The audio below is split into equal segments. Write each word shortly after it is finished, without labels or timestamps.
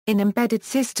In embedded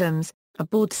systems, a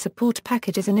board support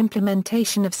package is an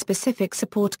implementation of specific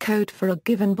support code for a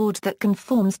given board that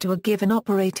conforms to a given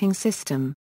operating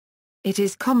system. It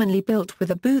is commonly built with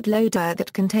a bootloader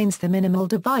that contains the minimal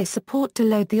device support to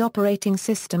load the operating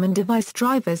system and device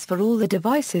drivers for all the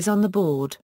devices on the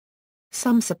board.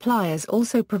 Some suppliers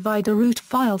also provide a root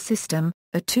file system,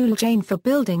 a toolchain for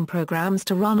building programs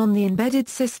to run on the embedded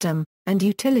system, and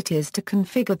utilities to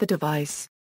configure the device.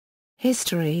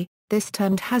 History: this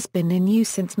term has been in use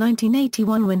since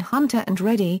 1981 when Hunter and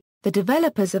Reddy, the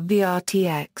developers of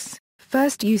VRTX,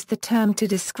 first used the term to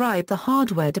describe the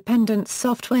hardware-dependent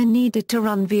software needed to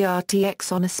run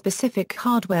VRTX on a specific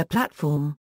hardware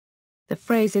platform. The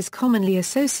phrase is commonly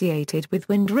associated with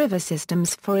Wind River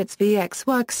Systems for its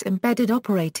VxWorks embedded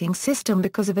operating system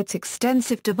because of its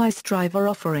extensive device driver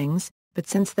offerings, but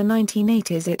since the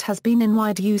 1980s it has been in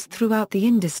wide use throughout the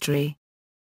industry.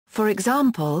 For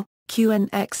example,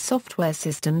 QNX Software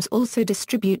Systems also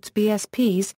distributes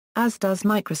BSPs, as does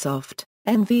Microsoft,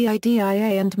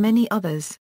 NVIDIA and many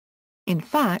others. In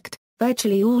fact,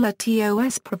 virtually all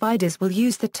TOS providers will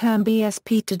use the term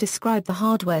BSP to describe the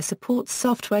hardware support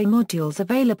software modules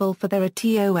available for their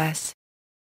TOS.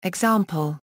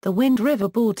 Example: the Wind River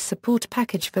board support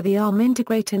package for the ARM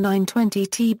Integrator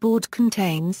 920T board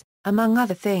contains, among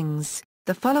other things,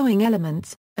 the following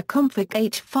elements: a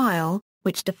config.h file,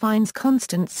 which defines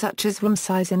constants such as RAM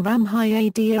size and RAM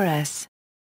height addrs.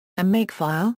 A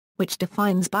makefile, which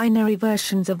defines binary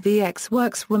versions of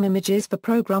VxWorks RAM images for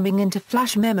programming into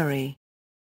flash memory.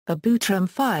 A bootram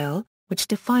file, which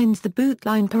defines the boot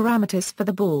line parameters for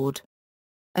the board.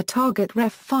 A target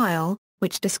ref file,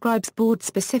 which describes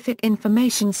board-specific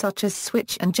information such as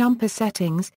switch and jumper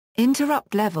settings,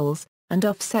 interrupt levels, and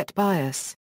offset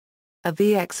bias. A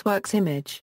VxWorks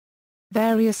image.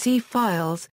 Various C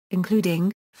files,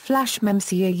 including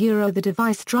FlashMemCA the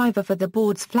device driver for the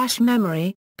board's flash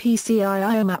memory, PCI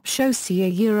IOMap shows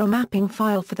CA mapping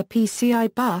file for the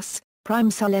PCI bus,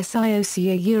 PrimeSol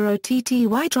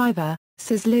TTY driver,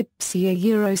 syslib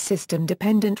CA system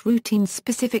dependent routine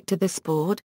specific to this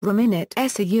board, RAMinit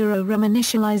RAM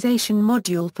initialization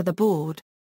module for the board.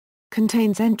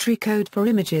 Contains entry code for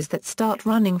images that start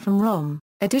running from ROM.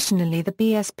 Additionally, the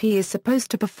BSP is supposed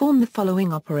to perform the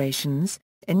following operations: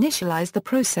 initialize the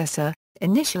processor,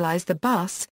 initialize the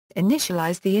bus,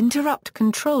 initialize the interrupt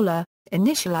controller,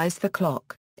 initialize the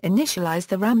clock, initialize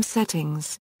the RAM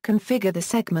settings, configure the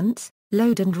segments,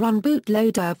 load and run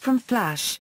bootloader from flash,